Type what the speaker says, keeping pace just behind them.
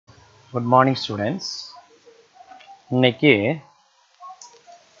Good morning students. இன்னைக்கு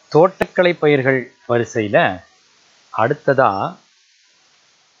தோட்டக்கலை பயிர்கள் வரிசையில் அடுத்ததாக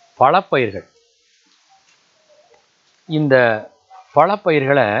பழப்பயிர்கள். இந்த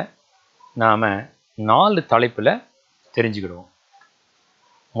பழப்பயிர்களை நாம் 4 தலைப்பில் தெரிஞ்சுக்கிடுவோம்.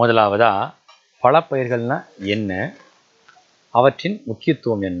 முதலாவதாக பழப்பயிர்கள்னால் என்ன, அவற்றின்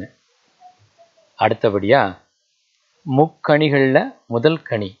முக்கியத்துவம் என்ன. அடுத்தபடியாக முக்கணிகளில் முதல்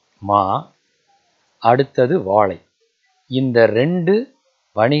கனி மா, அடுத்தது வாழை. இந்த 2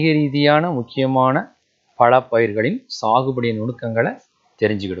 வணிக ரீதியான முக்கியமான பழப்பயிர்களின் சாகுபடி நுணுக்கங்களை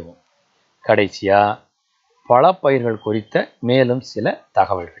தெரிஞ்சுக்கிடுவோம். கடைசியாக பழப்பயிர்கள் குறித்த மேலும் சில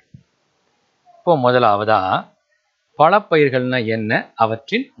தகவல்கள். இப்போ முதலாவதாக பழப்பயிர்கள்னா என்ன,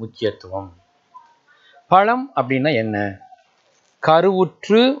 அவற்றின் முக்கியத்துவம். பழம் அப்படின்னா என்ன?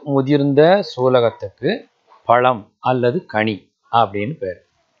 கருவுற்று முதிர்ந்த சூலகத்துக்கு பழம் அல்லது கனி அப்படின்னு பேர்.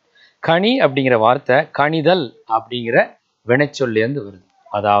 கனி அப்படிங்கிற வார்த்தை கனிதல் அப்படிங்கிற வினைச்சொல்லேருந்து வருது.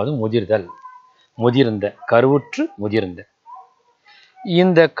 அதாவது முதிர்தல், முதிர்ந்த, கருவுற்று முதிர்ந்த.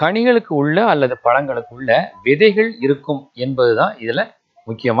 இந்த கனிகளுக்கு உள்ள அல்லது பழங்களுக்கு உள்ள விதைகள் இருக்கும் என்பதுதான் இதில்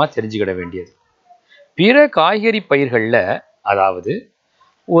முக்கியமாக தெரிஞ்சுக்கிட வேண்டியது. பிற காய்கறி பயிர்களில், அதாவது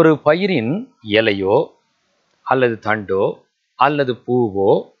ஒரு பயிரின் இலையோ அல்லது தண்டோ அல்லது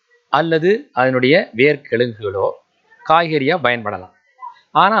பூவோ அல்லது அதனுடைய வேர்க்கிழங்குகளோ காய்கறியாக பயன்படலாம்.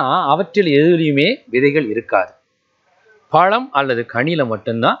 ஆனால் அவற்றில் எதுலையுமே விதைகள் இருக்காது. பழம் அல்லது கனியில்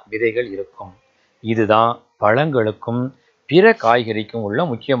மட்டும்தான் விதைகள் இருக்கும். இதுதான் பழங்களுக்கும் பிற காய்கறிக்கும் உள்ள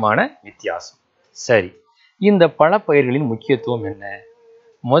முக்கியமான வித்தியாசம். சரி, இந்த பழப்பயிர்களின் முக்கியத்துவம் என்ன?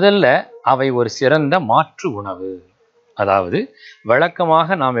 முதல்ல அவை ஒரு சிறந்த மாற்று உணவு. அதாவது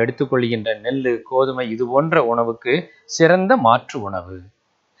வழக்கமாக நாம் எடுத்துக்கொள்கின்ற நெல், கோதுமை இது போன்ற உணவுக்கு சிறந்த மாற்று உணவு.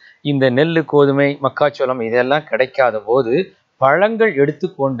 இந்த நெல், கோதுமை, மக்காச்சோளம் இதெல்லாம் கிடைக்காத போது பழங்கள்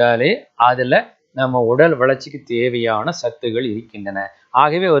எடுத்துக்கொண்டாலே அதில் நம்ம உடல் வளர்ச்சிக்கு தேவையான சத்துகள் இருக்கின்றன.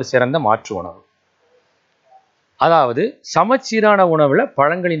 ஆகவே ஒரு சிறந்த மாற்று உணவு. அதாவது சமச்சீரான உணவில்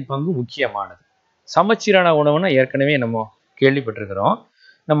பழங்களின் பங்கு முக்கியமானது. சமச்சீரான உணவுன்னா ஏற்கனவே நம்ம கேள்விப்பட்டிருக்கிறோம்.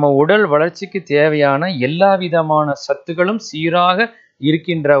 நம்ம உடல் வளர்ச்சிக்கு தேவையான எல்லா விதமான சத்துக்களும் சீராக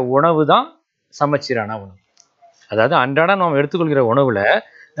இருக்கின்ற உணவு தான் சமச்சீரான உணவு. அதாவது அன்றாடம் நாம் எடுத்துக்கொள்கிற உணவில்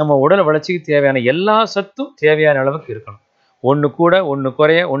நம்ம உடல் வளர்ச்சிக்கு தேவையான எல்லா சத்தும் தேவையான அளவுக்கு இருக்கணும். ஒன்று கூட, ஒன்று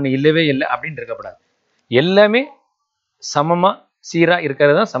குறைய, ஒன்று இல்லவே இல்லை அப்படின்னு இருக்கக்கூடாது. எல்லாமே சமமாக சீராக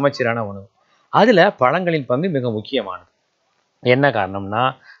இருக்கிறது தான் சமச்சீரான உணவு. அதில் பழங்களின் பங்கு மிக முக்கியமானது. என்ன காரணம்னா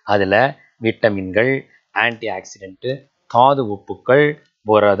அதில் விட்டமின்கள், ஆன்டி ஆக்சிடென்ட்டு, தாது உப்புக்கள்,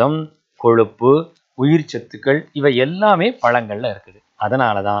 புரதம், கொழுப்பு, உயிர் சத்துக்கள் இவை எல்லாமே பழங்களில் இருக்குது.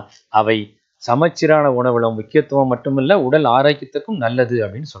 அதனால தான் அவை சமச்சீரான உணவுல முக்கியத்துவம் மட்டுமில்லை, உடல் ஆரோக்கியத்துக்கும் நல்லது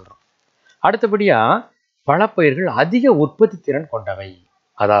அப்படின்னு சொல்கிறோம். அடுத்தபடியாக பழப்பயிர்கள் அதிக உற்பத்தி திறன் கொண்டவை.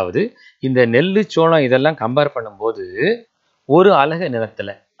 அதாவது இந்த நெல், சோளம் இதெல்லாம் கம்பேர் பண்ணும்போது ஒரு அலகு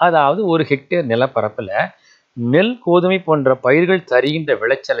நிலத்தில், அதாவது ஒரு ஹெக்டேர் நிலப்பரப்பில் நெல், கோதுமை போன்ற பயிர்கள் தருகின்ற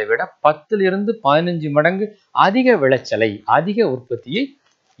விளைச்சலை விட 10 to 15 மடங்கு அதிக விளைச்சலை, அதிக உற்பத்தியை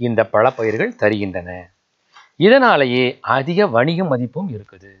இந்த பழப்பயிர்கள் தருகின்றன. இதனாலேயே அதிக வணிக மதிப்பும்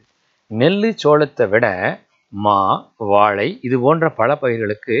இருக்குது. நெல், சோளத்தை விட மா, வாழை இது போன்ற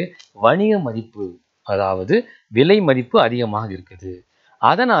பழப்பயிர்களுக்கு வணிக மதிப்பு, அதாவது விலை மதிப்பு அதிகமாக இருக்குது.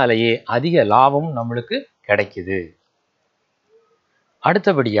 அதனாலேயே அதிக லாபம் நம்மளுக்கு கிடைக்குது.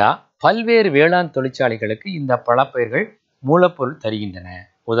 அடுத்தபடியா பல்வேறு வேளாண் தொழிற்சாலைகளுக்கு இந்த பழப்பயிர்கள் மூலப்பொருள் தருகின்றன.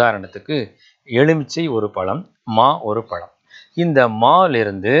 உதாரணத்துக்கு எலுமிச்சை ஒரு பழம், மா ஒரு பழம். இந்த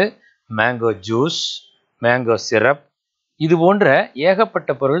மாவிலிருந்து மேங்கோ ஜூஸ், மேங்கோ சிரப் இது போன்ற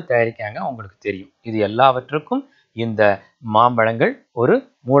ஏகப்பட்ட பொருள் தயாரிக்காங்க. உங்களுக்கு தெரியும். இது எல்லாவற்றுக்கும் இந்த மாம்பழங்கள் ஒரு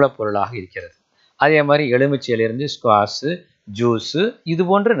மூலப்பொருளாக இருக்கிறது. அதே மாதிரி எலுமிச்சையிலிருந்து ஸ்குவாஷு, ஜூஸு இது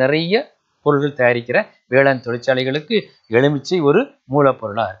போன்ற நிறைய பொருள்கள் தயாரிக்கிற வேளாண் தொழிற்சாலைகளுக்கு எலுமிச்சை ஒரு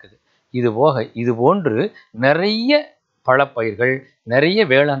மூலப்பொருளாக இருக்குது. இது போன்று நிறைய பழப்பயிர்கள் நிறைய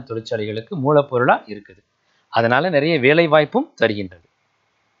வேளாண் தொழிற்சாலைகளுக்கு மூலப்பொருளாக இருக்குது. அதனால நிறைய வேலை வாய்ப்பும் தருகின்றது.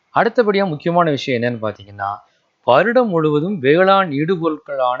 அடுத்தபடியாக முக்கியமான விஷயம் என்னன்னு பார்த்தீங்கன்னா, வருடம் முழுவதும் வேளாண்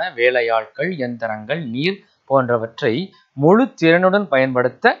இடுபொருட்களான வேலையாட்கள், எந்திரங்கள், நீர் போன்றவற்றை முழு திறனுடன்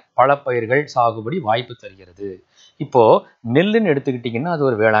பயன்படுத்த பழப்பயிர்கள் சாகுபடி வாய்ப்பு தருகிறது. இப்போ நெல்லுன்னு எடுத்துக்கிட்டிங்கன்னா அது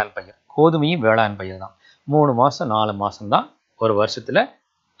ஒரு வேளாண் பயிர், கோதுமையும் வேளாண் பயிர் தான். 3 மாதம் 4 மாதம் தான் ஒரு வருஷத்தில்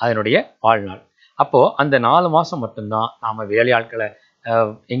அதனுடைய வாழ்நாள். அப்போது அந்த 4 மாதம் மட்டும்தான் நாம் வேலையாட்களை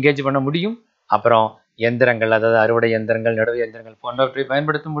எங்கேஜ் பண்ண முடியும். அப்புறம் எந்திரங்கள், அதாவது அறுவடை எந்திரங்கள், நடுவு எந்திரங்கள் போன்றவற்றை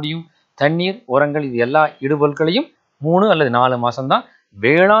பயன்படுத்த முடியும். தண்ணீர், உரங்கள் இது எல்லா இடுபொருட்களையும் 3 அல்லது 4 மாதம்தான்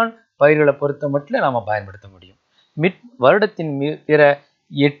வேளாண் பயிர்களை பொறுத்த மட்டும் நாம் பயன்படுத்த முடியும். வருடத்தின் பிற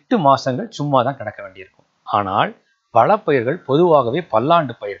 8 மாதங்கள் சும்மா தான் கிடக்க வேண்டியிருக்கும். ஆனால் பழப்பயிர்கள் பொதுவாகவே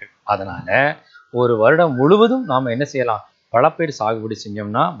பல்லாண்டு பயிர்கள். அதனால ஒரு வருடம் முழுவதும் நாம் என்ன செய்யலாம்? பலப்பயிர் சாகுபடி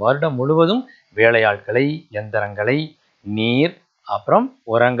செஞ்சோம்னா வருடம் முழுவதும் வேலையாட்களை, எந்திரங்களை, நீர், அப்புறம்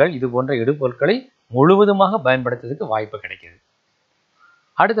உரங்கள் இது போன்ற இடுபொருட்களை முழுவதுமாக பயன்படுத்துறதுக்கு வாய்ப்பு கிடைக்குது.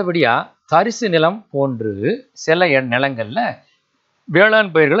 அடுத்தபடியா தரிசு நிலம் போன்று சில நிலங்கள்ல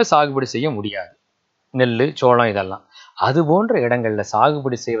வேளாண் பயிர்களை சாகுபடி செய்ய முடியாது. நெல், சோளம் இதெல்லாம். அது போன்ற இடங்கள்ல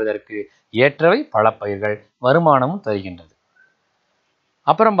சாகுபடி செய்வதற்கு ஏற்றவை பழப்பயிர்கள், வருமானமும் தருகின்றது.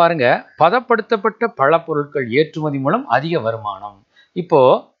 அப்புறம் பாருங்க, பதப்படுத்தப்பட்ட பழப்பொருட்கள் ஏற்றுமதி மூலம் அதிக வருமானம். இப்போ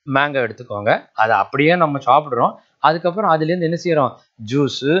மேங்கோ எடுத்துக்கோங்க, அதை அப்படியே நம்ம சாப்பிடுறோம். அதுக்கப்புறம் அதுலேருந்து என்ன செய்யறோம்?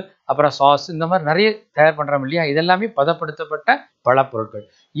 ஜூஸு, அப்புறம் சாஸ், இந்த மாதிரி நிறைய தயார் பண்றோம் இல்லையா? இதெல்லாமே பதப்படுத்தப்பட்ட பழப்பொருட்கள்.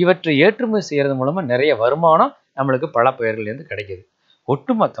 இவற்றை ஏற்றுமதி செய்யறது மூலமா நிறைய வருமானம் நம்மளுக்கு பழப்பயிர்கள்லேருந்து கிடைக்குது.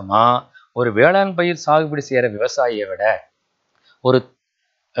 ஒட்டுமொத்தமா ஒரு வேளாண் பயிர் சாகுபடி செய்யற விவசாயியை விட ஒரு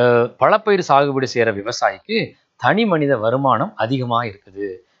பழப்பயிர் சாகுபடி செய்யற விவசாயிக்கு தனி மனித வருமானம் அதிகமா இருக்குது.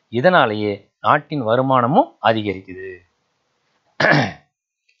 இதனாலேயே நாட்டின் வருமானமும் அதிகரிக்குது.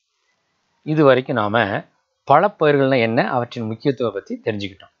 இது வரைக்கும் நாம பழப்பயிர்கள்னா என்ன, அவற்றின் முக்கியத்துவம் பத்தி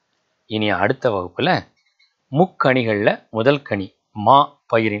தெரிஞ்சுக்கிட்டோம். இனி அடுத்த வகுப்புல முக்கணிகள்ல முதல் கனி மா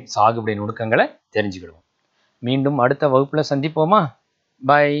பயிரின் சாகுபடி நுணுக்கங்களை தெரிஞ்சுக்கிடுவோம். மீண்டும் அடுத்த வகுப்புல சந்திப்போமா?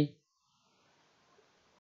 பாய்.